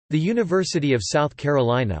The University of South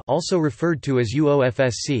Carolina, also referred to as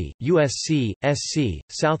UOFSC, USC, SC,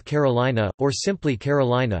 South Carolina, or simply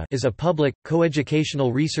Carolina, is a public,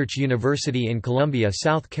 coeducational research university in Columbia,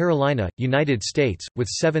 South Carolina, United States, with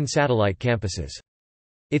 7 satellite campuses.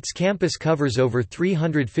 Its campus covers over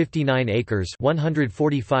 359 acres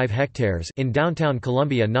 (145 hectares) in downtown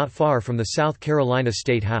Columbia, not far from the South Carolina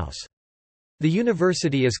State House. The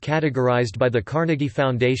university is categorized by the Carnegie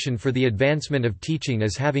Foundation for the Advancement of Teaching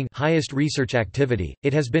as having highest research activity.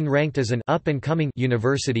 It has been ranked as an up-and-coming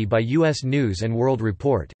university by U.S. News & World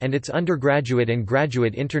Report, and its undergraduate and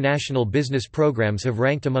graduate international business programs have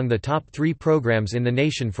ranked among the top 3 programs in the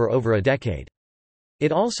nation for over a decade.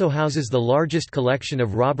 It also houses the largest collection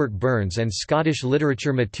of Robert Burns and Scottish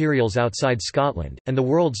literature materials outside Scotland, and the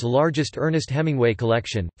world's largest Ernest Hemingway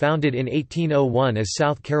collection. Founded in 1801 as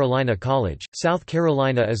South Carolina College, South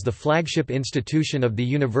Carolina is the flagship institution of the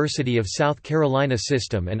University of South Carolina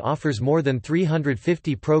system and offers more than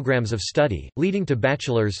 350 programs of study, leading to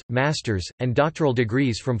bachelor's, master's, and doctoral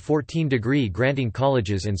degrees from 14 degree-granting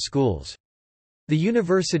colleges and schools. The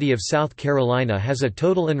University of South Carolina has a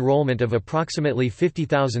total enrollment of approximately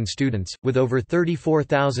 50,000 students, with over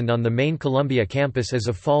 34,000 on the main Columbia campus as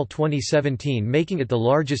of fall 2017, making it the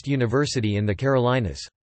largest university in the Carolinas.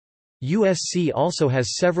 USC also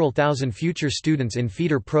has several thousand future students in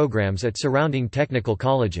feeder programs at surrounding technical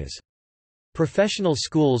colleges. Professional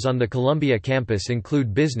schools on the Columbia campus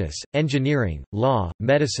include business, engineering, law,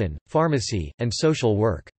 medicine, pharmacy, and social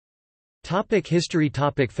work. History.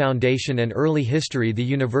 Foundation and early history. The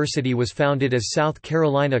university was founded as South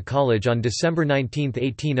Carolina College on December 19,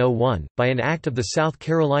 1801, by an act of the South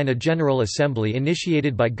Carolina General Assembly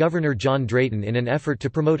initiated by Governor John Drayton in an effort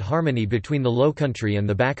to promote harmony between the Lowcountry and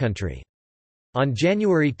the Backcountry. On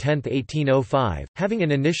January 10, 1805, having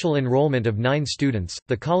an initial enrollment of 9 students,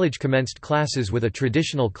 the college commenced classes with a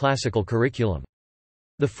traditional classical curriculum.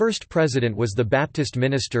 The first president was the Baptist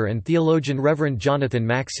minister and theologian Reverend Jonathan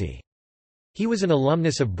Maxey. He was an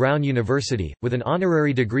alumnus of Brown University, with an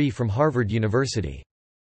honorary degree from Harvard University.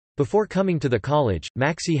 Before coming to the college,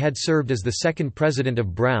 Maxey had served as the second president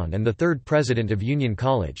of Brown and the third president of Union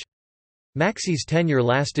College. Maxey's tenure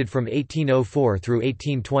lasted from 1804 through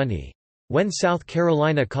 1820. When South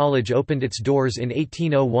Carolina College opened its doors in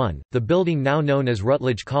 1801, the building now known as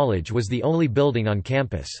Rutledge College was the only building on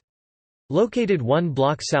campus. Located 1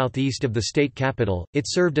 block southeast of the state capitol, it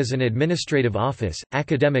served as an administrative office,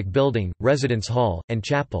 academic building, residence hall, and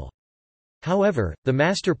chapel. However, the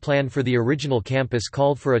master plan for the original campus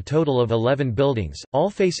called for a total of 11 buildings, all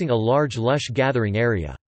facing a large lush gathering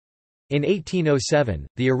area. In 1807,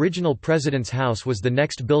 the original President's House was the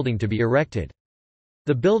next building to be erected.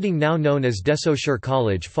 The building now known as Desaussure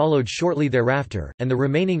College followed shortly thereafter, and the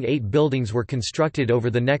remaining 8 buildings were constructed over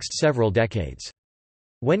the next several decades.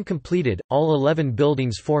 When completed, all 11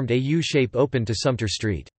 buildings formed a U-shape open to Sumter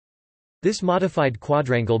Street. This modified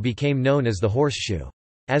quadrangle became known as the Horseshoe.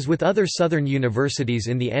 As with other Southern universities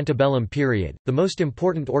in the antebellum period, the most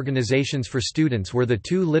important organizations for students were the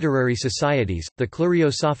 2 literary societies, the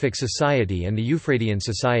Chloriosophic Society and the Euphradian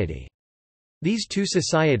Society. These 2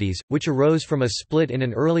 societies, which arose from a split in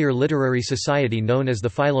an earlier literary society known as the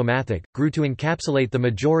Philomathic, grew to encapsulate the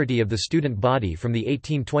majority of the student body from the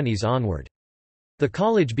 1820s onward. The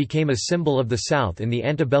college became a symbol of the South in the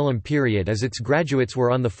antebellum period as its graduates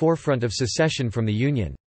were on the forefront of secession from the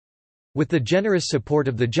Union. With the generous support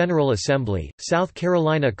of the General Assembly, South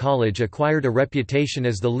Carolina College acquired a reputation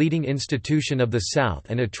as the leading institution of the South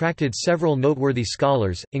and attracted several noteworthy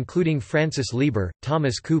scholars, including Francis Lieber,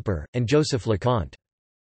 Thomas Cooper, and Joseph LeConte.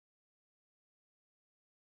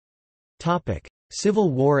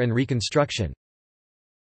 Civil War and Reconstruction.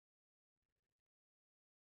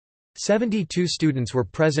 72 students were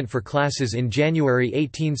present for classes in January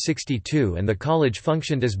 1862 and the college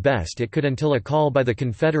functioned as best it could until a call by the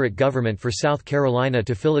Confederate government for South Carolina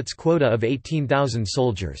to fill its quota of 18,000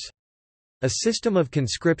 soldiers. A system of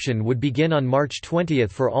conscription would begin on March 20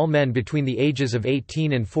 for all men between the ages of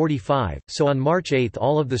 18 and 45, so on March 8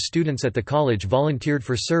 all of the students at the college volunteered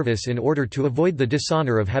for service in order to avoid the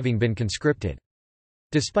dishonor of having been conscripted.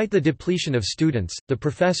 Despite the depletion of students, the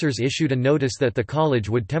professors issued a notice that the college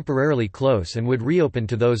would temporarily close and would reopen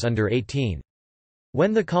to those under 18.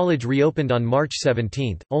 When the college reopened on March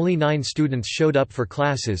 17, only 9 students showed up for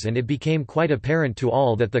classes and it became quite apparent to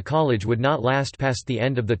all that the college would not last past the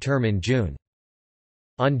end of the term in June.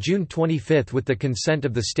 On June 25, with the consent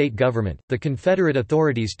of the state government, the Confederate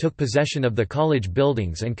authorities took possession of the college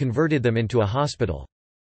buildings and converted them into a hospital.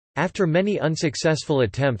 After many unsuccessful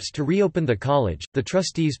attempts to reopen the college, the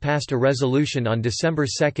trustees passed a resolution on December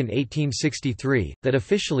 2, 1863, that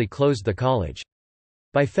officially closed the college.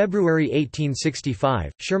 By February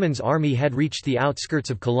 1865, Sherman's army had reached the outskirts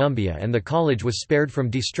of Columbia and the college was spared from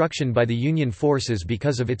destruction by the Union forces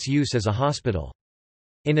because of its use as a hospital.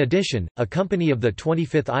 In addition, a company of the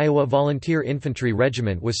 25th Iowa Volunteer Infantry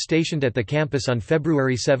Regiment was stationed at the campus on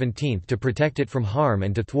February 17 to protect it from harm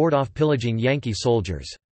and to thwart off pillaging Yankee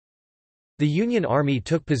soldiers. The Union Army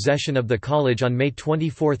took possession of the college on May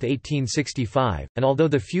 24, 1865, and although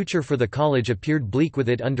the future for the college appeared bleak with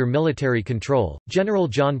it under military control, General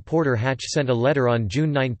John Porter Hatch sent a letter on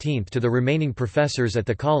June 19 to the remaining professors at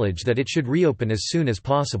the college that it should reopen as soon as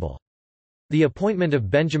possible. The appointment of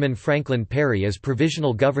Benjamin Franklin Perry as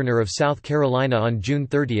provisional governor of South Carolina on June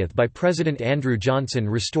 30 by President Andrew Johnson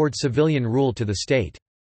restored civilian rule to the state.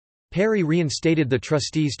 Perry reinstated the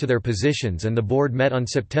trustees to their positions and the board met on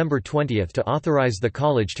September 20 to authorize the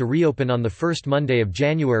college to reopen on the first Monday of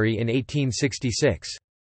January in 1866.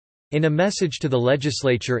 In a message to the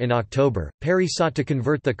legislature in October, Perry sought to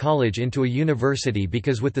convert the college into a university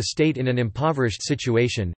because with the state in an impoverished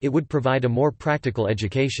situation, it would provide a more practical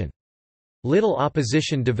education. Little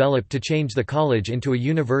opposition developed to change the college into a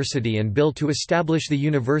university and bill to establish the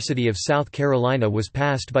University of South Carolina was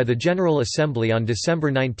passed by the General Assembly on December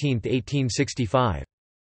 19, 1865.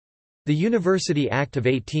 The University Act of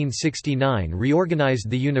 1869 reorganized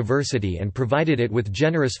the university and provided it with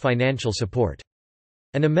generous financial support.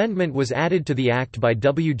 An amendment was added to the act by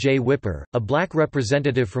W. J. Whipper, a black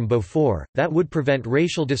representative from Beaufort, that would prevent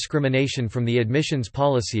racial discrimination from the admissions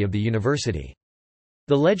policy of the university.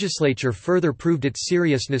 The legislature further proved its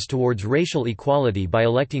seriousness towards racial equality by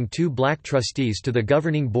electing 2 black trustees to the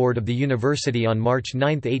governing board of the university on March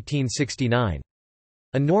 9, 1869.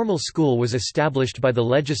 A normal school was established by the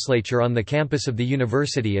legislature on the campus of the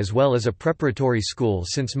university as well as a preparatory school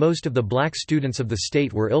since most of the black students of the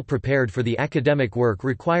state were ill-prepared for the academic work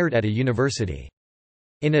required at a university.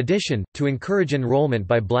 In addition, to encourage enrollment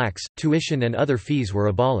by blacks, tuition and other fees were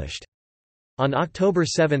abolished. On October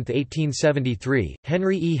 7, 1873,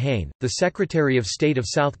 Henry E. Hayne, the Secretary of State of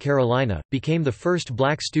South Carolina, became the first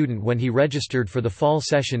black student when he registered for the fall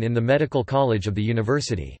session in the Medical College of the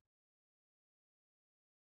university.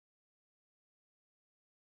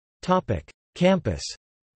 Campus.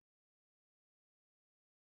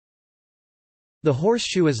 The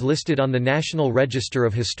Horseshoe is listed on the National Register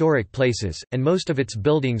of Historic Places, and most of its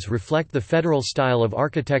buildings reflect the federal style of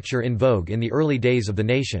architecture in vogue in the early days of the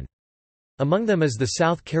nation. Among them is the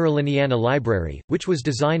South Caroliniana Library, which was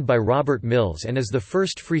designed by Robert Mills and is the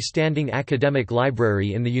first freestanding academic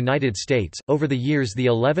library in the United States. Over the years, the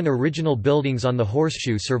 11 original buildings on the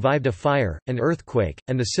Horseshoe survived a fire, an earthquake,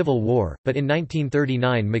 and the Civil War, but in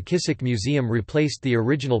 1939 McKissick Museum replaced the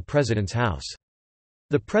original President's House.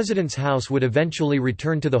 The President's House would eventually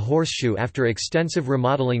return to the Horseshoe after extensive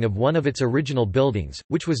remodeling of one of its original buildings,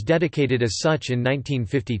 which was dedicated as such in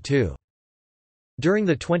 1952. During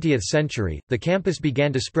the 20th century, the campus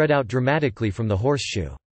began to spread out dramatically from the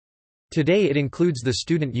Horseshoe. Today it includes the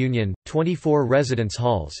Student Union, 24 residence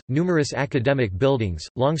halls, numerous academic buildings,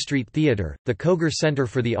 Longstreet Theater, the Koger Center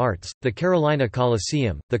for the Arts, the Carolina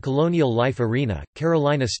Coliseum, the Colonial Life Arena,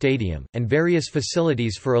 Carolina Stadium, and various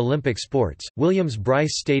facilities for Olympic sports.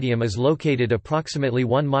 Williams-Brice Stadium is located approximately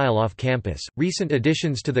 1 mile off campus. Recent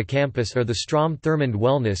additions to the campus are the Strom Thurmond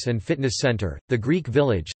Wellness and Fitness Center, the Greek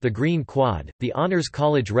Village, the Green Quad, the Honors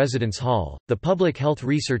College Residence Hall, the Public Health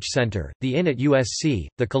Research Center, the Inn at USC,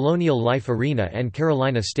 the Colonial Life Arena and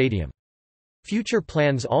Carolina Stadium. Future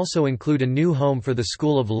plans also include a new home for the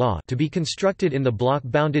School of Law to be constructed in the block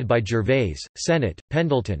bounded by Gervais, Senate,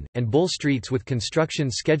 Pendleton, and Bull Streets with construction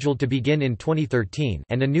scheduled to begin in 2013,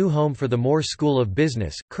 and a new home for the Moore School of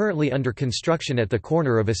Business, currently under construction at the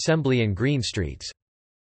corner of Assembly and Green Streets.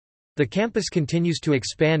 The campus continues to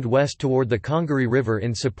expand west toward the Congaree River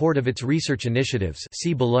in support of its research initiatives.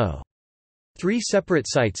 See below. 3 separate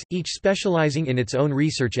sites, each specializing in its own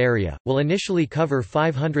research area, will initially cover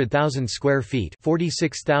 500,000 square feet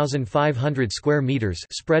 (46,500 square meters)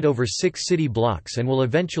 spread over 6 city blocks and will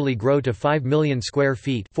eventually grow to 5 million square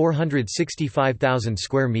feet (465,000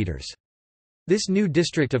 square meters). This new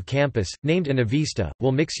district of campus, named Anavista,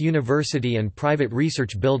 will mix university and private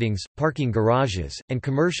research buildings, parking garages, and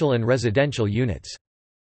commercial and residential units.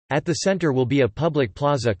 At the center will be a public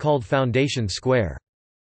plaza called Foundation Square.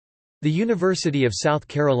 The University of South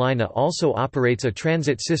Carolina also operates a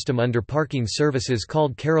transit system under parking services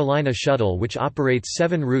called Carolina Shuttle, which operates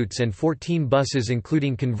 7 routes and 14 buses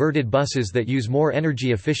including converted buses that use more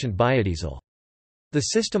energy-efficient biodiesel. The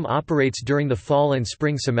system operates during the fall and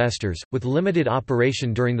spring semesters, with limited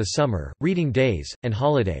operation during the summer, reading days, and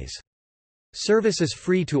holidays. Service is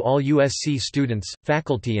free to all USC students,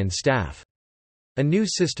 faculty and staff. A new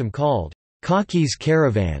system called Cocky's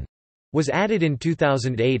Caravan was added in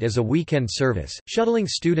 2008 as a weekend service, shuttling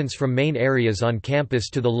students from main areas on campus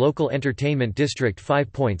to the local entertainment district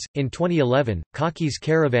 5 Points. In 2011, Cocky's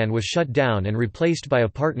Caravan was shut down and replaced by a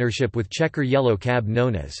partnership with Checker Yellow Cab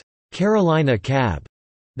known as Carolina Cab,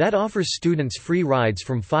 that offers students free rides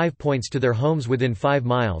from 5 Points to their homes within 5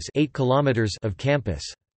 miles (8 kilometers) of campus.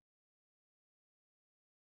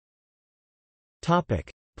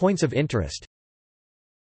 Points of interest.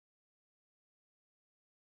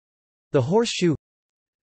 The Horseshoe,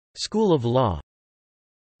 School of Law,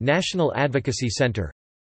 National Advocacy Center,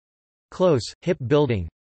 Close, Hip Building,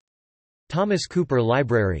 Thomas Cooper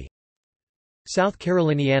Library, South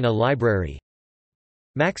Caroliniana Library,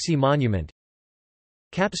 Maxey Monument,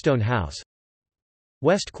 Capstone House,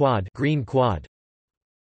 West Quad, Green Quad,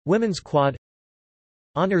 Women's Quad,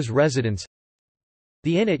 Honors Residence,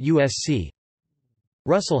 The Inn at USC,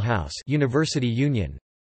 Russell House, University Union,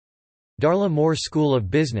 Darla Moore School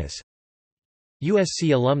of Business,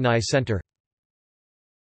 USC Alumni Center.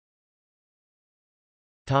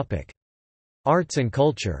 Topic: Arts and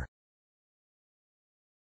culture.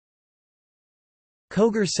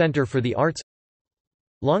 Koger Center for the Arts,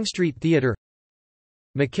 Longstreet Theater,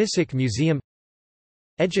 McKissick Museum,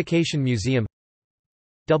 Education Museum,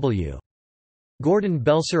 W. Gordon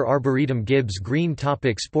Belser Arboretum Gibbs Green.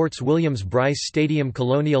 Sports Williams-Brice Stadium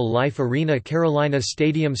Colonial Life Arena Carolina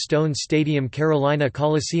Stadium Stone Stadium Carolina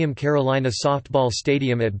Coliseum Carolina Softball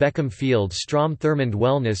Stadium at Beckham Field Strom Thurmond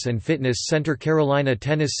Wellness and Fitness Center Carolina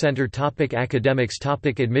Tennis Center. Academics.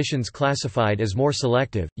 Admissions classified as more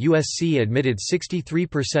selective, USC admitted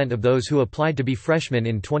 63% of those who applied to be freshmen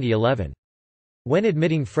in 2011. When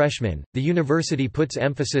admitting freshmen, the university puts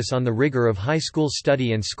emphasis on the rigor of high school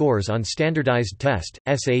study and scores on standardized test,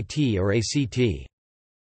 SAT or ACT.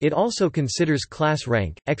 It also considers class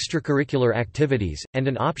rank, extracurricular activities, and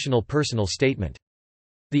an optional personal statement.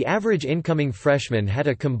 The average incoming freshman had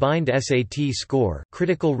a combined SAT score,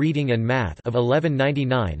 critical reading and math, of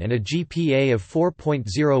 1199 and a GPA of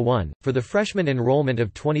 4.01. For the freshman enrollment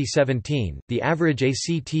of 2017, the average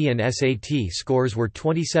ACT and SAT scores were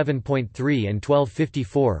 27.3 and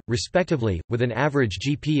 1254, respectively, with an average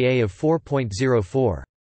GPA of 4.04.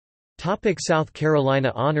 South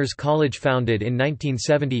Carolina Honors College. Founded in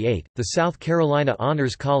 1978, the South Carolina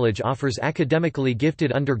Honors College offers academically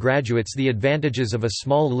gifted undergraduates the advantages of a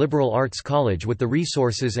small liberal arts college with the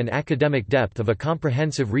resources and academic depth of a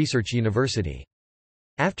comprehensive research university.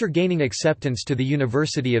 After gaining acceptance to the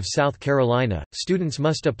University of South Carolina, students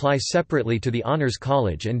must apply separately to the Honors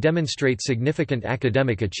College and demonstrate significant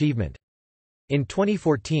academic achievement. In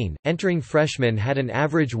 2014, entering freshmen had an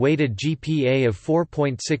average weighted GPA of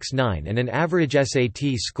 4.69 and an average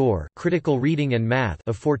SAT score, critical reading and math,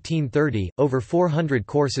 of 1430. Over 400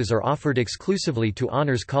 courses are offered exclusively to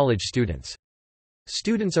honors college students.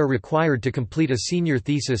 Students are required to complete a senior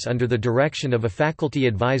thesis under the direction of a faculty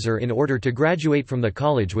advisor in order to graduate from the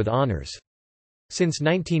college with honors. Since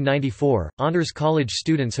 1994, honors college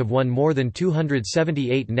students have won more than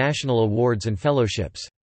 278 national awards and fellowships.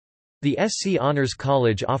 The SC Honors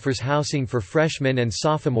College offers housing for freshmen and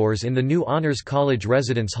sophomores in the new Honors College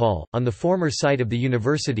Residence Hall, on the former site of the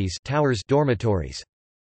university's Towers dormitories.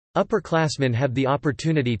 Upperclassmen have the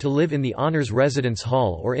opportunity to live in the Honors Residence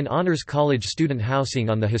Hall or in Honors College student housing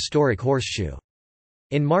on the historic Horseshoe.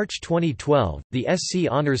 In March 2012, the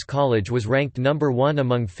SC Honors College was ranked number 1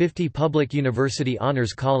 among 50 public university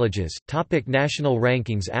honors colleges. National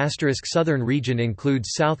rankings *. Southern region includes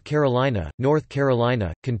South Carolina, North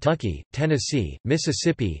Carolina, Kentucky, Tennessee,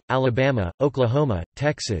 Mississippi, Alabama, Oklahoma,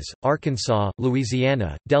 Texas, Arkansas,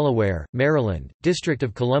 Louisiana, Delaware, Maryland, District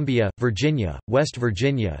of Columbia, Virginia, West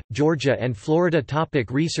Virginia, Georgia and Florida.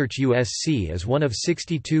 Research USC is one of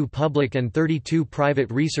 62 public and 32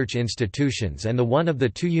 private research institutions and the one of the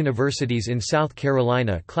 2 universities in South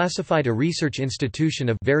Carolina classified a research institution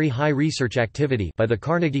of very high research activity by the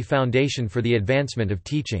Carnegie Foundation for the Advancement of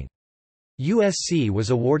Teaching. USC was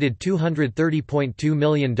awarded $230.2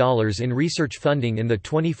 million in research funding in the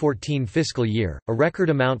 2014 fiscal year, a record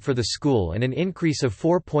amount for the school and an increase of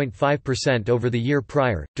 4.5% over the year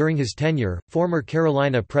prior. During his tenure, former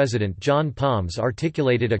Carolina President John Palms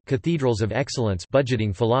articulated a Cathedrals of Excellence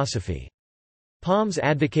budgeting philosophy. Palms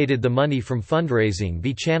advocated the money from fundraising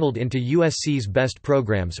be channeled into USC's best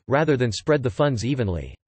programs, rather than spread the funds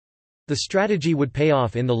evenly. The strategy would pay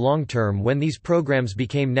off in the long term when these programs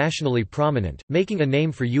became nationally prominent, making a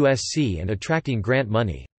name for USC and attracting grant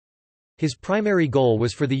money. His primary goal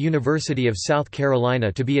was for the University of South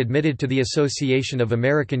Carolina to be admitted to the Association of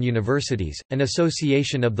American Universities, an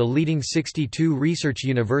association of the leading 62 research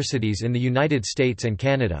universities in the United States and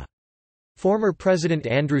Canada. Former President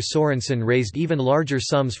Andrew Sorensen raised even larger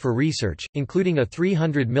sums for research, including a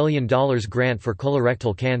 $300 million grant for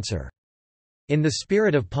colorectal cancer. In the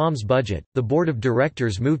spirit of Palm's budget, the board of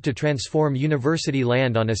directors moved to transform university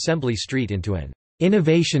land on Assembly Street into an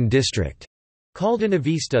innovation district called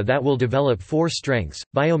Innovista that will develop 4 strengths: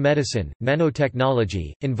 biomedicine,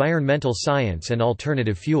 nanotechnology, environmental science and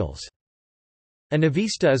alternative fuels.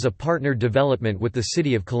 Innovista is a partnered development with the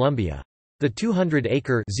City of Columbia. The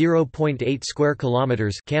 200-acre (0.8 square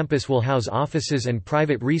kilometers) campus will house offices and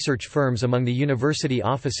private research firms among the university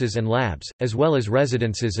offices and labs, as well as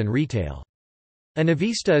residences and retail.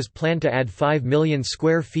 Innovista is planned to add 5 million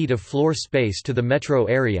square feet of floor space to the metro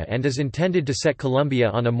area and is intended to set Columbia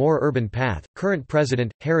on a more urban path. Current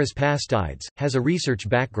president, Harris Pastides, has a research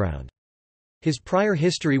background. His prior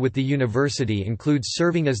history with the university includes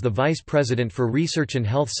serving as the Vice President for Research and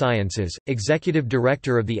Health Sciences, Executive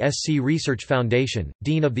Director of the SC Research Foundation,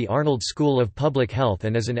 Dean of the Arnold School of Public Health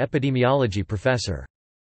and as an epidemiology professor.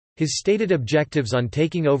 His stated objectives on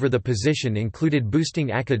taking over the position included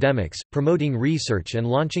boosting academics, promoting research, and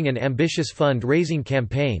launching an ambitious fund-raising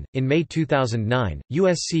campaign. In May 2009,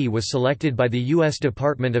 USC was selected by the U.S.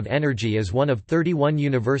 Department of Energy as one of 31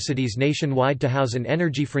 universities nationwide to house an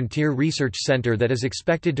Energy Frontier Research Center that is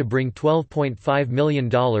expected to bring $12.5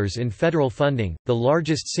 million in federal funding, the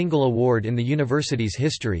largest single award in the university's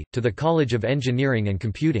history, to the College of Engineering and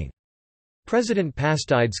Computing. President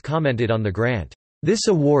Pastides commented on the grant. This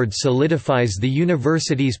award solidifies the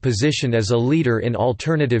university's position as a leader in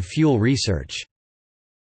alternative fuel research.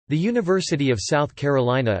 The University of South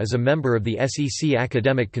Carolina is a member of the SEC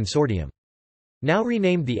Academic Consortium. Now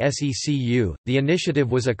renamed the SECU, the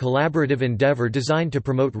initiative was a collaborative endeavor designed to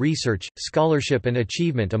promote research, scholarship and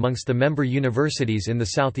achievement amongst the member universities in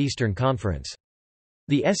the Southeastern Conference.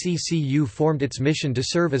 The SECU formed its mission to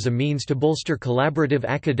serve as a means to bolster collaborative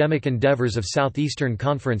academic endeavors of Southeastern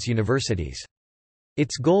Conference universities.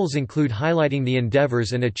 Its goals include highlighting the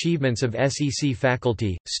endeavors and achievements of SEC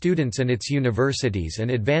faculty, students and its universities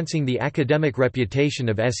and advancing the academic reputation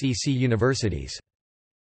of SEC universities.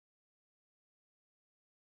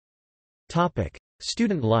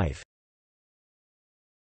 Student life.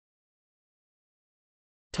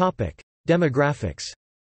 Demographics.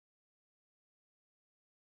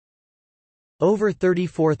 Over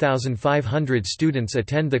 34,500 students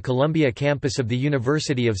attend the Columbia campus of the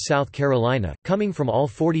University of South Carolina, coming from all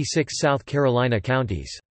 46 South Carolina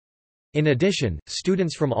counties. In addition,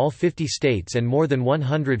 students from all 50 states and more than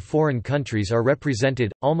 100 foreign countries are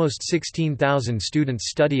represented. Almost 16,000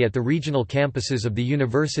 students study at the regional campuses of the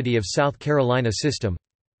University of South Carolina system.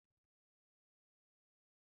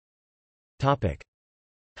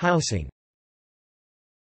 Housing.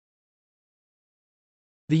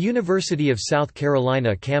 The University of South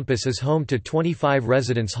Carolina campus is home to 25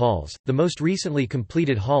 residence halls. The most recently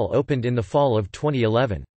completed hall opened in the fall of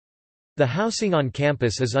 2011. The housing on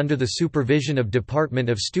campus is under the supervision of Department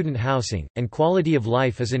of Student Housing, and quality of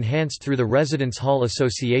life is enhanced through the Residence Hall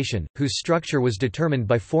Association, whose structure was determined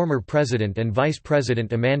by former President and Vice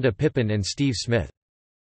President Amanda Pippin and Steve Smith.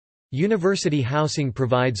 University housing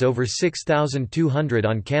provides over 6,200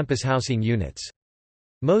 on-campus housing units.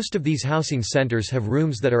 Most of these housing centers have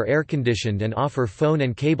rooms that are air-conditioned and offer phone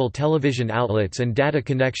and cable television outlets and data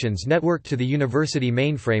connections networked to the university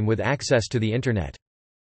mainframe with access to the Internet.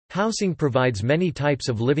 Housing provides many types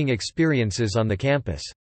of living experiences on the campus.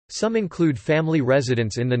 Some include family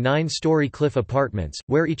residence in the 9-story cliff apartments,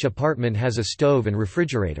 where each apartment has a stove and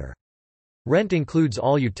refrigerator. Rent includes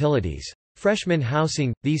all utilities. Freshman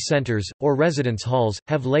housing, these centers, or residence halls,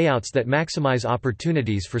 have layouts that maximize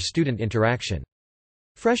opportunities for student interaction.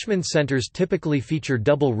 Freshman centers typically feature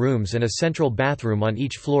double rooms and a central bathroom on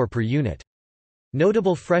each floor per unit.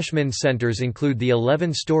 Notable freshman centers include the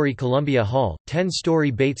 11-story Columbia Hall,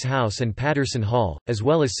 10-story Bates House and Patterson Hall, as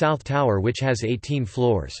well as South Tower, which has 18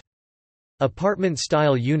 floors.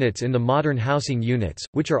 Apartment-style units in the modern housing units,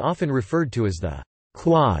 which are often referred to as the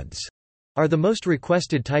quads, are the most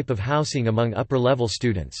requested type of housing among upper-level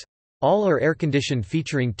students. All are air-conditioned,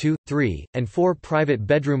 featuring 2, 3, and 4 private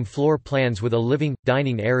bedroom floor plans with a living,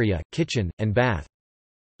 dining area, kitchen, and bath.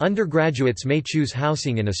 Undergraduates may choose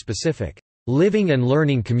housing in a specific living and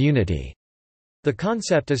learning community. The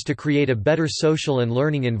concept is to create a better social and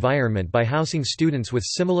learning environment by housing students with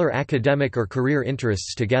similar academic or career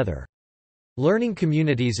interests together. Learning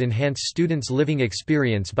communities enhance students' living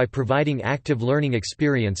experience by providing active learning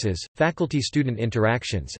experiences, faculty-student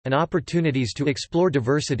interactions, and opportunities to explore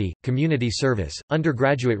diversity, community service,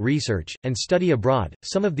 undergraduate research, and study abroad.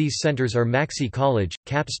 Some of these centers are Maxey College,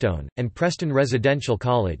 Capstone, and Preston Residential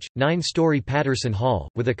College. 9-story Patterson Hall,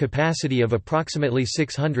 with a capacity of approximately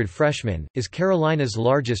 600 freshmen, is Carolina's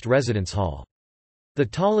largest residence hall. The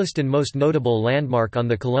tallest and most notable landmark on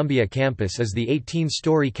the Columbia campus is the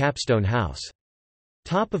 18-story Capstone House.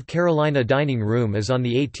 Top of Carolina Dining Room is on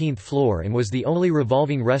the 18th floor and was the only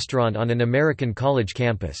revolving restaurant on an American college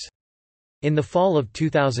campus. In the fall of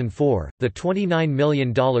 2004, the $29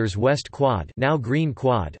 million West Quad, now Green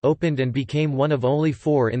Quad, opened and became one of only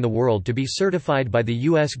 4 in the world to be certified by the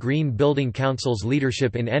U.S. Green Building Council's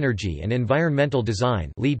Leadership in Energy and Environmental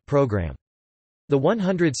Design (LEED) program. The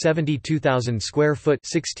 172,000 square foot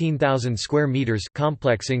 (16,000 square meters)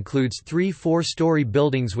 complex includes 3 4-story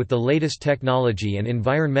buildings with the latest technology and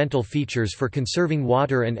environmental features for conserving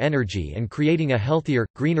water and energy and creating a healthier,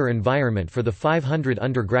 greener environment for the 500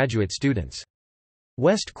 undergraduate students.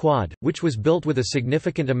 West Quad, which was built with a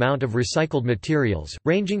significant amount of recycled materials,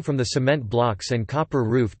 ranging from the cement blocks and copper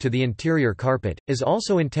roof to the interior carpet, is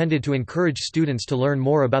also intended to encourage students to learn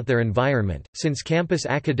more about their environment. Since campus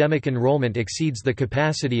academic enrollment exceeds the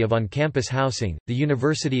capacity of on-campus housing, the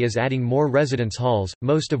university is adding more residence halls,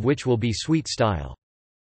 most of which will be suite-style.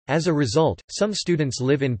 As a result, some students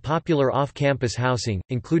live in popular off-campus housing,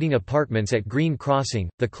 including apartments at Green Crossing,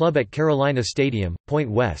 the club at Carolina Stadium, Point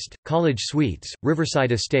West, College Suites,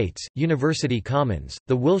 Riverside Estates, University Commons,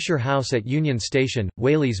 the Wilshire House at Union Station,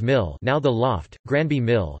 Whaley's Mill, now the Loft, Granby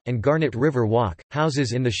Mill, and Garnet River Walk,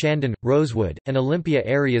 houses in the Shandon, Rosewood, and Olympia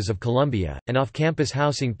areas of Columbia, and off-campus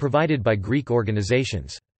housing provided by Greek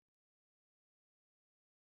organizations.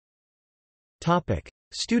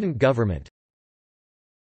 Student government.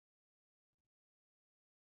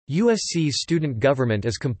 USC's student government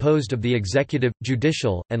is composed of the executive,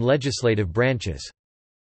 judicial, and legislative branches.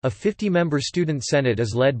 A 50-member student senate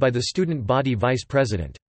is led by the student body vice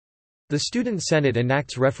president. The student senate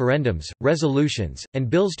enacts referendums, resolutions, and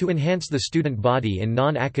bills to enhance the student body in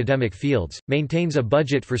non-academic fields, maintains a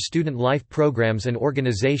budget for student life programs and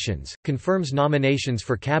organizations, confirms nominations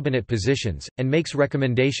for cabinet positions, and makes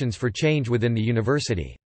recommendations for change within the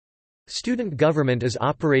university. Student government is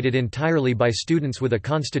operated entirely by students with a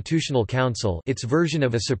constitutional council, its version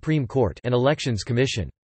of a Supreme Court, and elections commission.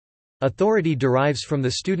 Authority derives from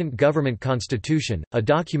the Student Government Constitution, a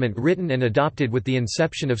document written and adopted with the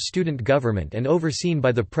inception of student government and overseen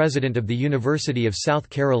by the President of the University of South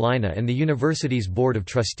Carolina and the university's Board of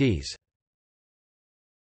Trustees.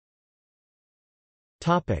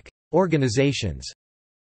 Organizations.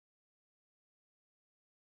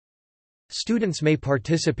 Students may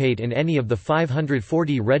participate in any of the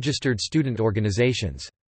 540 registered student organizations.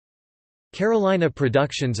 Carolina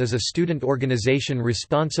Productions is a student organization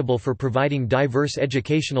responsible for providing diverse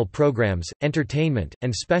educational programs, entertainment,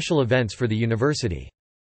 and special events for the university.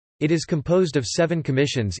 It is composed of 7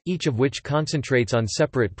 commissions, each of which concentrates on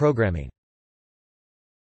separate programming.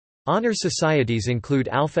 Honor societies include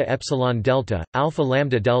Alpha Epsilon Delta, Alpha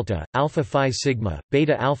Lambda Delta, Alpha Phi Sigma,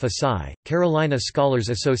 Beta Alpha Psi, Carolina Scholars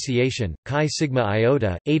Association, Chi Sigma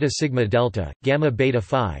Iota, Eta Sigma Delta, Gamma Beta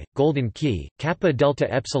Phi, Golden Key, Kappa Delta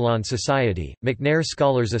Epsilon Society, McNair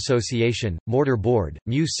Scholars Association, Mortar Board,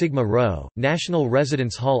 Mu Sigma Rho, National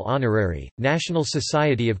Residence Hall Honorary, National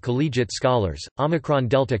Society of Collegiate Scholars, Omicron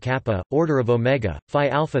Delta Kappa, Order of Omega, Phi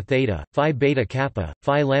Alpha Theta, Phi Beta Kappa,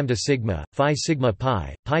 Phi Lambda Sigma, Phi Sigma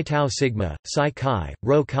Pi, Pi Tau Sigma, Psi Chi,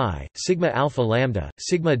 Rho Chi, Sigma Alpha Lambda,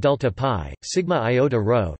 Sigma Delta Pi, Sigma Iota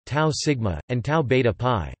Rho, Tau Sigma, and Tau Beta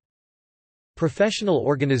Pi. Professional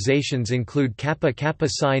organizations include Kappa Kappa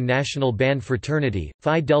Psi National Band Fraternity,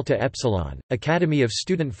 Phi Delta Epsilon, Academy of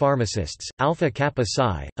Student Pharmacists, Alpha Kappa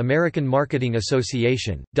Psi, American Marketing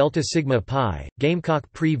Association, Delta Sigma Pi, Gamecock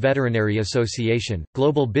Pre-Veterinary Association,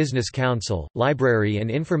 Global Business Council, Library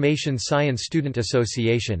and Information Science Student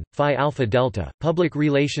Association, Phi Alpha Delta, Public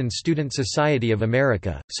Relations Student Society of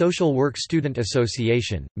America, Social Work Student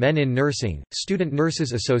Association, Men in Nursing, Student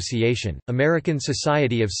Nurses Association, American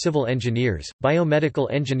Society of Civil Engineers,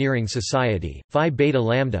 Biomedical Engineering Society, Phi Beta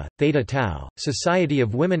Lambda, Theta Tau, Society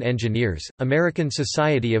of Women Engineers, American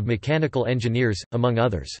Society of Mechanical Engineers, among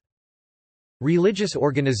others. Religious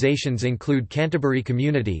organizations include Canterbury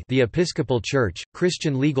Community, the Episcopal Church,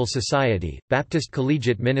 Christian Legal Society, Baptist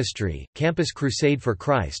Collegiate Ministry, Campus Crusade for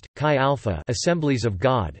Christ, Chi Alpha, Assemblies of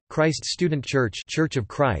God, Christ Student Church, Church of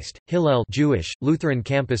Christ, Hillel Jewish, Lutheran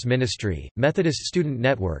Campus Ministry, Methodist Student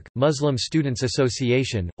Network, Muslim Students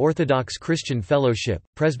Association, Orthodox Christian Fellowship,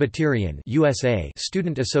 Presbyterian USA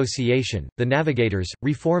Student Association, The Navigators,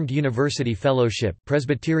 Reformed University Fellowship,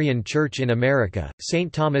 Presbyterian Church in America,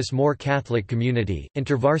 St. Thomas More Catholic Community,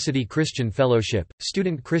 InterVarsity Christian Fellowship,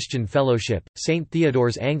 Student Christian Fellowship, St.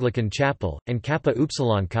 Theodore's Anglican Chapel, and Kappa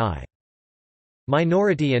Upsilon Chi.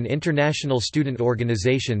 Minority and international student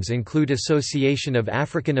organizations include Association of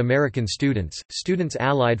African American Students, Students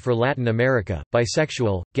Allied for Latin America,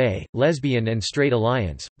 Bisexual, Gay, Lesbian and Straight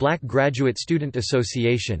Alliance, Black Graduate Student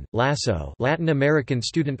Association, LASSO Latin American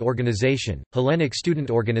Student Organization, Hellenic Student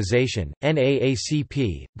Organization,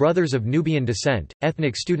 NAACP, Brothers of Nubian Descent,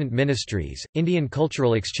 Ethnic Student Ministries, Indian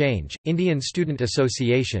Cultural Exchange, Indian Student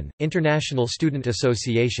Association, International Student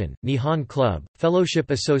Association, Nihon Club, Fellowship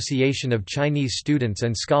Association of Chinese Students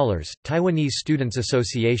and Scholars, Taiwanese Students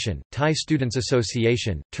Association, Thai Students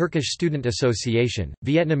Association, Turkish Student Association,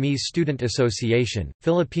 Vietnamese Student Association,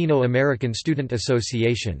 Filipino American Student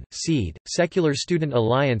Association, SEED, Secular Student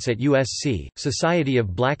Alliance at USC, Society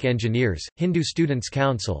of Black Engineers, Hindu Students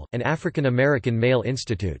Council, and African American Male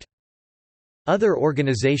Institute. Other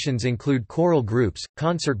organizations include choral groups,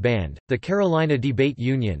 concert band, the Carolina Debate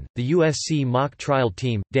Union, the USC Mock Trial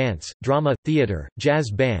Team, dance, drama, theater,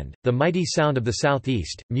 jazz band, the Mighty Sound of the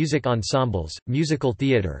Southeast, music ensembles, musical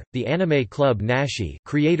theater, the Anime Club Nashi,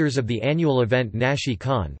 creators of the annual event Nashi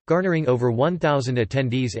Con, garnering over 1,000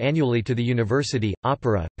 attendees annually to the university,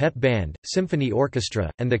 opera, pep band, symphony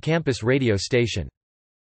orchestra, and the campus radio station.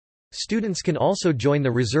 Students can also join the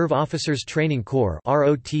Reserve Officers Training Corps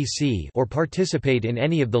 (ROTC) or participate in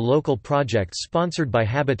any of the local projects sponsored by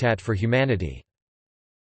Habitat for Humanity.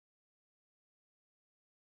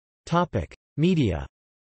 Topic: Media.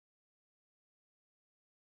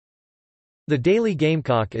 The Daily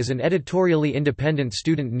Gamecock is an editorially independent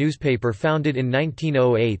student newspaper founded in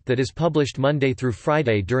 1908 that is published Monday through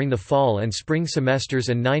Friday during the fall and spring semesters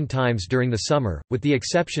and 9 times during the summer, with the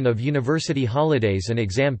exception of university holidays and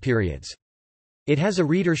exam periods. It has a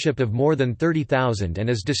readership of more than 30,000 and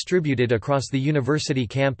is distributed across the university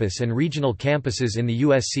campus and regional campuses in the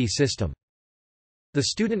USC system. The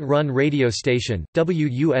student-run radio station,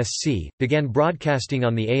 WUSC, began broadcasting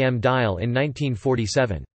on the AM dial in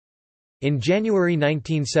 1947. In January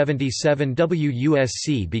 1977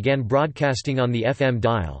 WUSC began broadcasting on the FM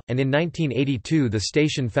dial, and in 1982 the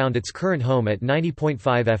station found its current home at 90.5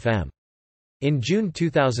 FM. In June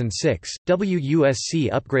 2006,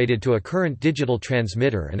 WUSC upgraded to a current digital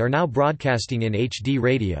transmitter and are now broadcasting in HD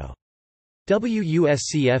radio.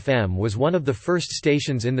 WUSC-FM was one of the first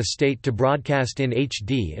stations in the state to broadcast in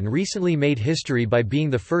HD and recently made history by being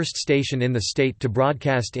the first station in the state to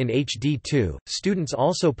broadcast in HD too. Students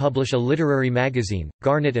also publish a literary magazine,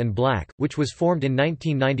 Garnet and Black, which was formed in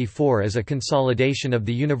 1994 as a consolidation of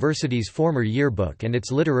the university's former yearbook and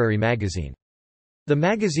its literary magazine. The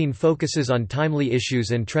magazine focuses on timely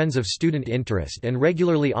issues and trends of student interest and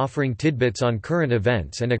regularly offering tidbits on current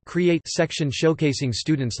events and a Create section showcasing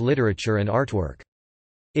students' literature and artwork.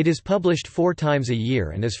 It is published 4 times a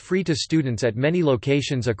year and is free to students at many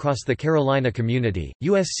locations across the Carolina community.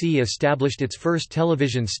 USC established its first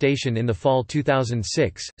television station in the fall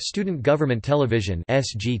 2006, Student Government Television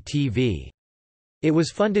 (SGTV). It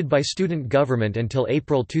was funded by student government until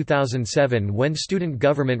April 2007 when student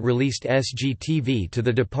government released SGTV to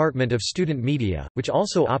the Department of Student Media, which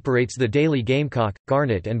also operates the Daily Gamecock,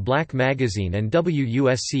 Garnet and Black magazine and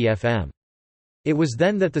WUSC-FM. It was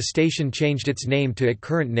then that the station changed its name to its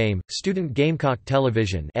current name, Student Gamecock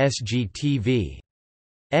Television (SGTV).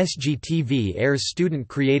 SGTV airs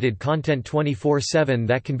student-created content 24/7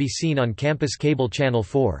 that can be seen on campus cable channel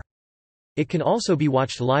 4. It can also be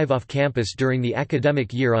watched live off campus during the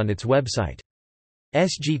academic year on its website.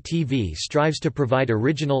 SGTV strives to provide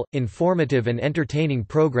original, informative and entertaining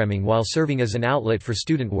programming while serving as an outlet for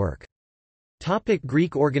student work.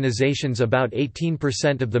 Greek organizations. About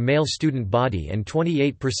 18% of the male student body and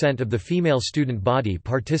 28% of the female student body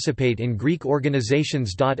participate in Greek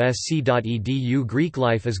organizations. SC.edu. Greek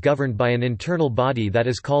life is governed by an internal body that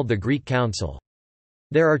is called the Greek Council.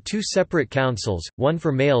 There are 2 separate councils, one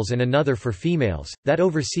for males and another for females, that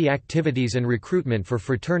oversee activities and recruitment for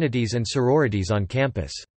fraternities and sororities on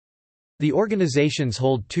campus. The organizations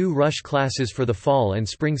hold 2 rush classes for the fall and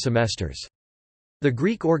spring semesters. The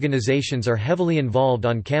Greek organizations are heavily involved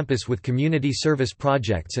on campus with community service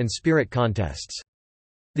projects and spirit contests.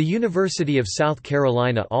 The University of South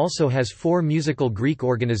Carolina also has 4 musical Greek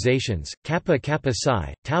organizations, Kappa Kappa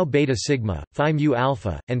Psi, Tau Beta Sigma, Phi Mu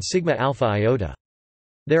Alpha, and Sigma Alpha Iota.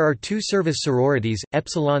 There are 2 service sororities,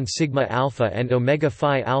 Epsilon Sigma Alpha and Omega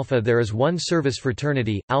Phi Alpha. There is 1 service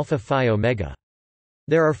fraternity, Alpha Phi Omega.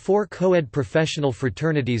 There are 4 co-ed professional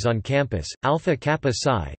fraternities on campus, Alpha Kappa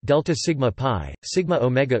Psi, Delta Sigma Pi, Sigma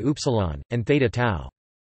Omega Upsilon, and Theta Tau.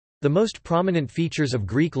 The most prominent features of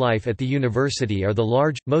Greek life at the university are the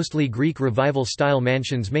large, mostly Greek Revival-style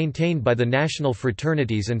mansions maintained by the national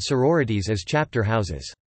fraternities and sororities as chapter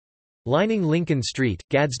houses. Lining Lincoln Street,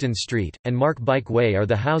 Gadsden Street, and Mark Bike Way are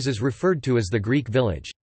the houses referred to as the Greek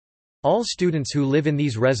Village. All students who live in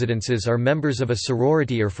these residences are members of a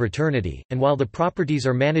sorority or fraternity, and while the properties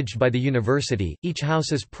are managed by the university, each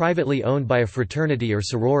house is privately owned by a fraternity or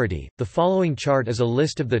sorority. The following chart is a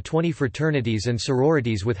list of the 20 fraternities and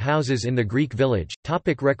sororities with houses in the Greek Village.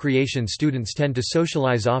 Topic: recreation. Students tend to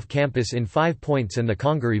socialize off campus in 5 Points and the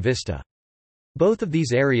Congaree Vista. Both of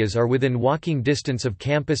these areas are within walking distance of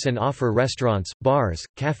campus and offer restaurants, bars,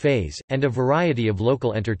 cafes, and a variety of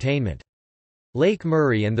local entertainment. Lake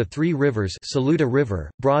Murray and the Three Rivers, Saluda River,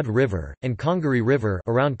 Broad River, and Congaree River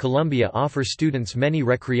around Columbia offer students many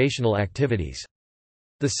recreational activities.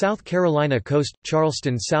 The South Carolina coast,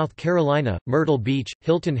 Charleston, South Carolina, Myrtle Beach,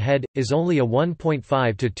 Hilton Head, is only a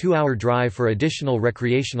 1.5 to 2-hour drive for additional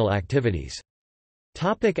recreational activities.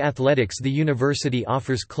 Topic: athletics. The university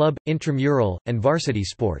offers club, intramural, and varsity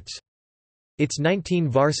sports. Its 19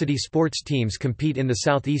 varsity sports teams compete in the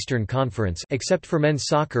Southeastern Conference except for men's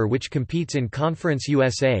soccer, which competes in Conference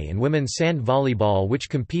USA, and women's sand volleyball, which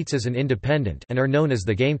competes as an independent, and are known as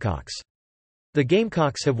the Gamecocks. The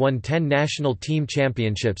Gamecocks have won 10 national team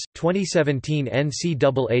championships, 2017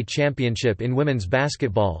 NCAA Championship in women's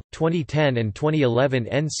basketball, 2010 and 2011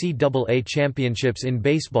 NCAA Championships in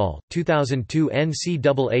baseball, 2002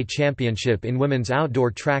 NCAA Championship in women's outdoor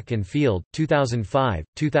track and field, 2005,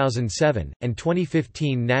 2007, and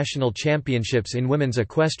 2015 National Championships in women's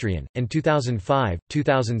equestrian, and 2005,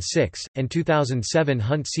 2006, and 2007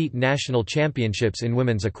 Hunt Seat National Championships in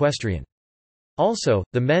women's equestrian. Also,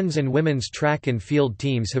 the men's and women's track and field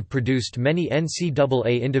teams have produced many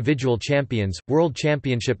NCAA individual champions, world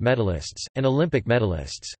championship medalists, and Olympic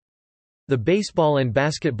medalists. The baseball and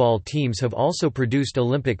basketball teams have also produced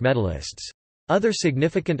Olympic medalists. Other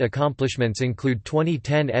significant accomplishments include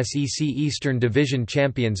 2010 SEC Eastern Division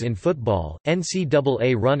champions in football,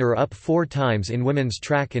 NCAA runner-up 4 times in women's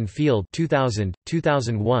track and field 2000,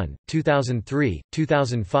 2001, 2003,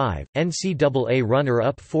 2005, NCAA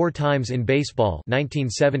runner-up 4 times in baseball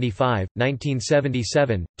 1975,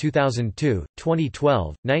 1977, 2002,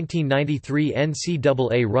 2012, 1993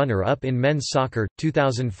 NCAA runner-up in men's soccer,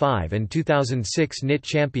 2005 and 2006 NIT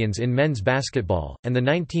champions in men's basketball, and the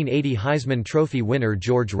 1980 Heisman Trophy winner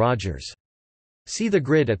George Rogers. See the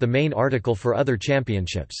grid at the main article for other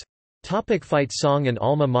championships. Topic: fight song and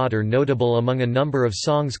alma mater. Notable among a number of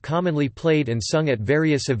songs commonly played and sung at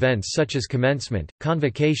various events such as commencement,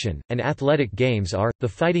 convocation, and athletic games are, The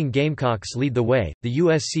Fighting Gamecocks Lead the Way, the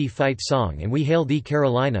USC fight song, and We Hail Thee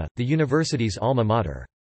Carolina, the university's alma mater.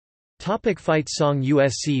 Topic: fight song.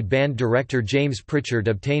 USC band director James Pritchard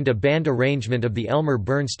obtained a band arrangement of the Elmer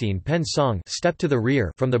Bernstein Penn song Step to the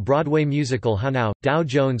Rear from the Broadway musical How Now, Dow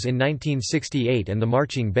Jones in 1968, and the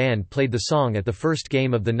marching band played the song at the first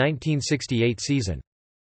game of the 1968 season.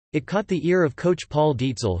 It caught the ear of coach Paul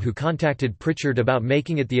Dietzel, who contacted Pritchard about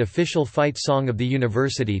making it the official fight song of the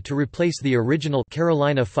university to replace the original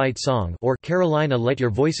Carolina Fight Song, or Carolina Let Your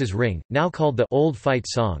Voices Ring, now called the Old Fight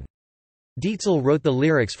Song. Dietzel wrote the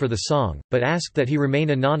lyrics for the song, but asked that he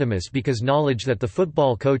remain anonymous because knowledge that the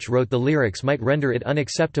football coach wrote the lyrics might render it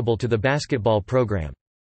unacceptable to the basketball program.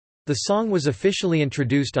 The song was officially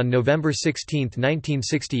introduced on November 16,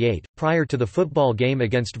 1968, prior to the football game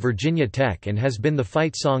against Virginia Tech, and has been the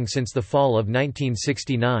fight song since the fall of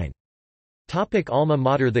 1969. Topic: alma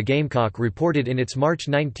mater. The Gamecock reported in its March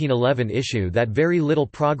 1911 issue that very little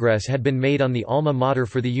progress had been made on the alma mater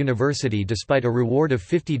for the university despite a reward of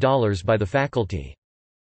 $50 by the faculty.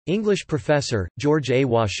 English professor, George A.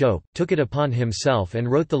 Washope, took it upon himself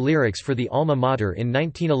and wrote the lyrics for the alma mater in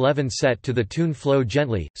 1911 set to the tune Flow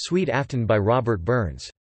Gently, Sweet Afton by Robert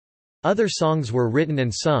Burns. Other songs were written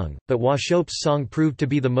and sung, but Washope's song proved to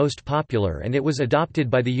be the most popular and it was adopted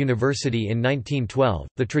by the university in 1912.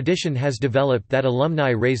 The tradition has developed that alumni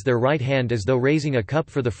raise their right hand as though raising a cup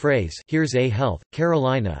for the phrase, Here's a Health,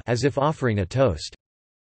 Carolina, as if offering a toast.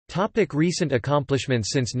 Topic: recent accomplishments.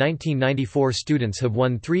 Since 1994 students have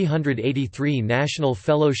won 383 national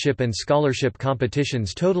fellowship and scholarship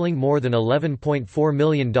competitions totaling more than $11.4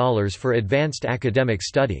 million for advanced academic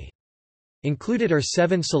study. Included are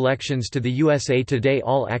 7 selections to the USA Today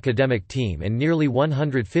All-Academic Team and nearly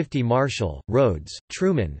 150 Marshall, Rhodes,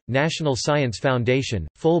 Truman, National Science Foundation,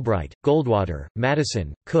 Fulbright, Goldwater,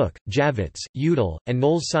 Madison, Cook, Javits, Udall, and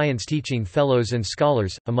Knowles Science Teaching Fellows and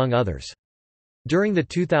Scholars, among others. During the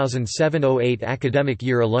 2007-08 academic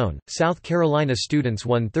year alone, South Carolina students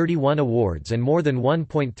won 31 awards and more than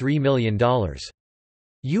 $1.3 million.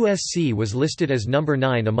 USC was listed as number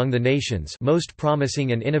 9 among the nation's most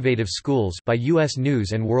promising and innovative schools by U.S.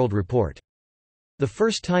 News & World Report. The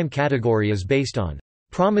first-time category is based on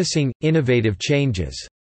promising, innovative changes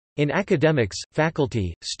in academics,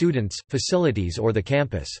 faculty, students, facilities or the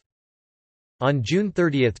campus. On June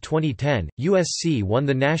 30, 2010, USC won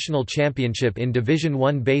the national championship in Division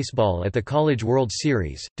I baseball at the College World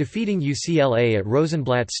Series, defeating UCLA at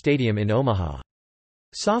Rosenblatt Stadium in Omaha.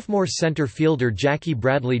 Sophomore center fielder Jackie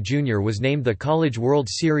Bradley Jr. was named the College World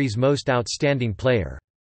Series Most Outstanding Player.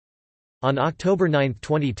 On October 9,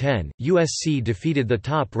 2010, USC defeated the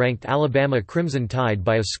top-ranked Alabama Crimson Tide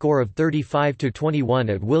by a score of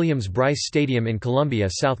 35-21 at Williams-Brice Stadium in Columbia,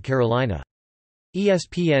 South Carolina.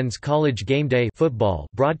 ESPN's College Gameday football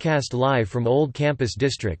broadcast live from Old Campus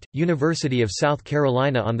District, University of South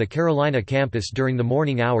Carolina on the Carolina campus during the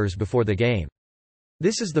morning hours before the game.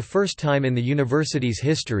 This is the first time in the university's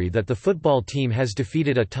history that the football team has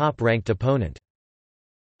defeated a top-ranked opponent.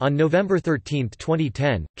 On November 13,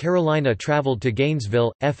 2010, Carolina traveled to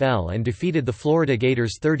Gainesville, FL and defeated the Florida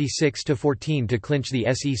Gators 36-14 to clinch the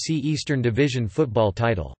SEC Eastern Division football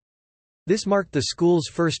title. This marked the school's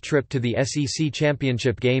first trip to the SEC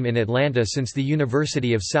championship game in Atlanta since the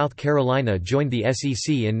University of South Carolina joined the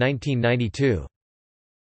SEC in 1992.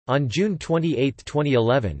 On June 28,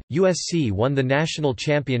 2011, USC won the national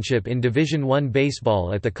championship in Division I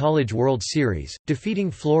baseball at the College World Series,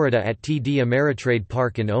 defeating Florida at TD Ameritrade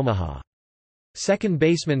Park in Omaha. Second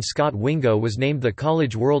baseman Scott Wingo was named the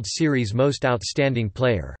College World Series Most Outstanding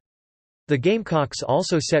Player. The Gamecocks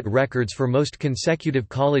also set records for most consecutive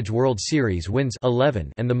College World Series wins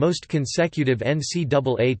 11 and the most consecutive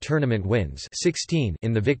NCAA tournament wins 16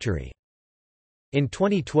 in the victory. In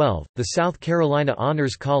 2012, the South Carolina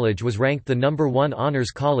Honors College was ranked the #1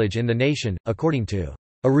 honors college in the nation, according to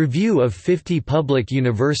a review of 50 public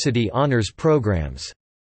university honors programs.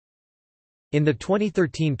 In the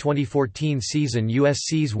 2013-2014 season,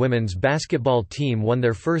 USC's women's basketball team won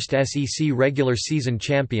their first SEC regular season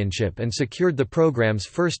championship and secured the program's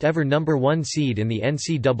first ever #1 seed in the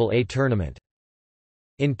NCAA tournament.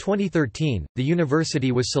 In 2013, the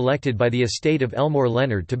university was selected by the estate of Elmore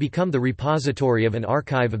Leonard to become the repository of an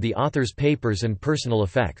archive of the author's papers and personal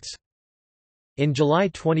effects. In July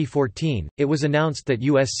 2014, it was announced that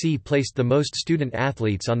USC placed the most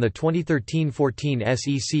student-athletes on the 2013-14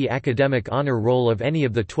 SEC Academic Honor Roll of any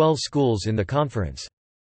of the 12 schools in the conference.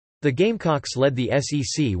 The Gamecocks led the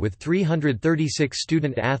SEC with 336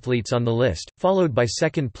 student-athletes on the list, followed by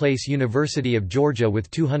second-place University of Georgia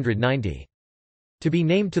with 290. To be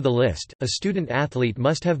named to the list, a student-athlete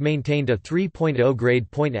must have maintained a 3.0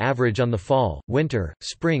 grade point average on the fall, winter,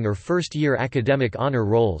 spring or first-year academic honor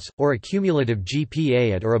rolls, or a cumulative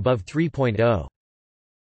GPA at or above 3.0.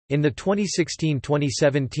 In the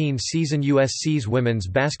 2016-2017 season, USC's women's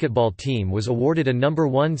basketball team was awarded a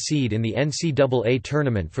 #1 seed in the NCAA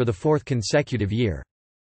tournament for the 4th consecutive year.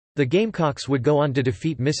 The Gamecocks would go on to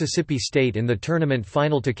defeat Mississippi State in the tournament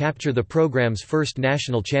final to capture the program's first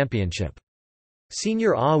national championship.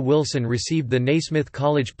 Senior Wilson received the Naismith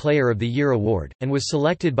College Player of the Year award, and was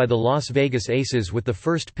selected by the Las Vegas Aces with the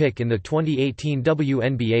first pick in the 2018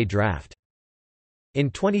 WNBA draft. In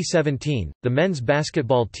 2017, the men's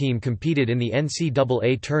basketball team competed in the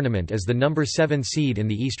NCAA tournament as the #7 seed in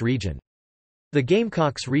the East region. The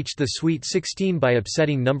Gamecocks reached the Sweet 16 by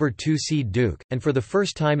upsetting #2 seed Duke, and for the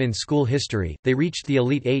first time in school history, they reached the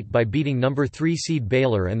Elite Eight by beating #3 seed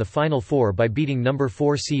Baylor and the Final Four by beating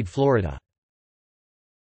 #4 seed Florida.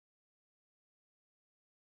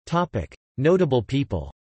 Notable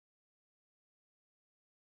people.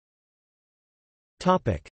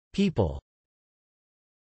 People.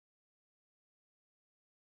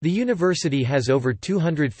 The university has over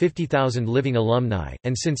 250,000 living alumni,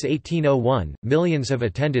 and since 1801, millions have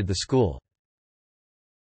attended the school.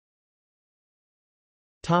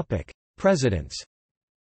 Presidents.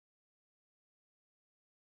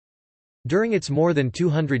 During its more than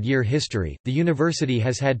 200-year history, the university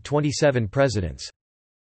has had 27 presidents.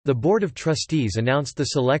 The Board of Trustees announced the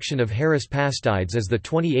selection of Harris Pastides as the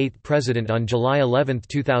 28th president on July 11,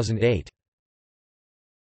 2008.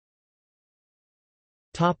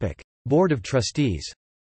 Board of Trustees.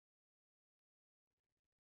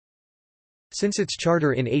 Since its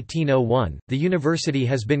charter in 1801, the university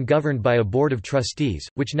has been governed by a board of trustees,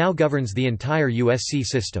 which now governs the entire USC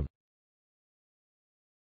system.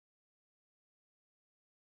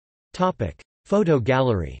 Photo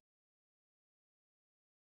gallery.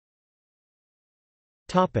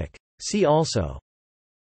 See also: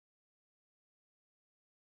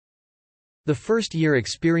 The First Year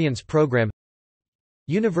Experience Program,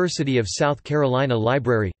 University of South Carolina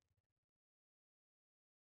Library.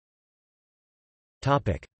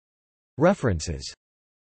 References.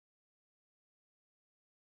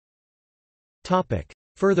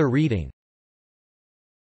 Further reading.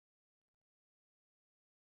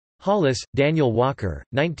 Hollis, Daniel Walker,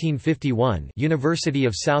 1951, University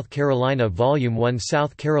of South Carolina Volume 1,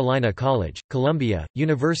 South Carolina College, Columbia,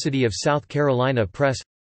 University of South Carolina Press.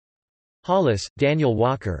 Hollis, Daniel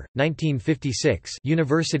Walker, 1956,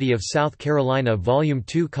 University of South Carolina Volume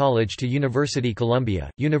 2, College to University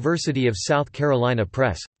Columbia, University of South Carolina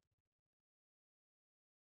Press.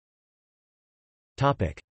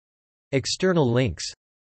 External links.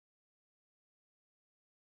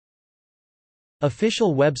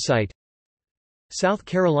 Official website, South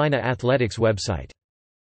Carolina Athletics website.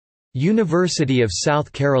 University of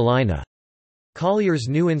South Carolina. Collier's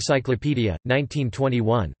New Encyclopedia,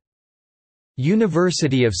 1921.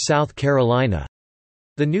 University of South Carolina.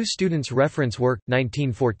 The New Student's Reference Work,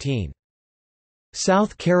 1914.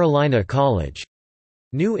 South Carolina College.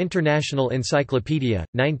 New International Encyclopedia,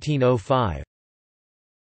 1905.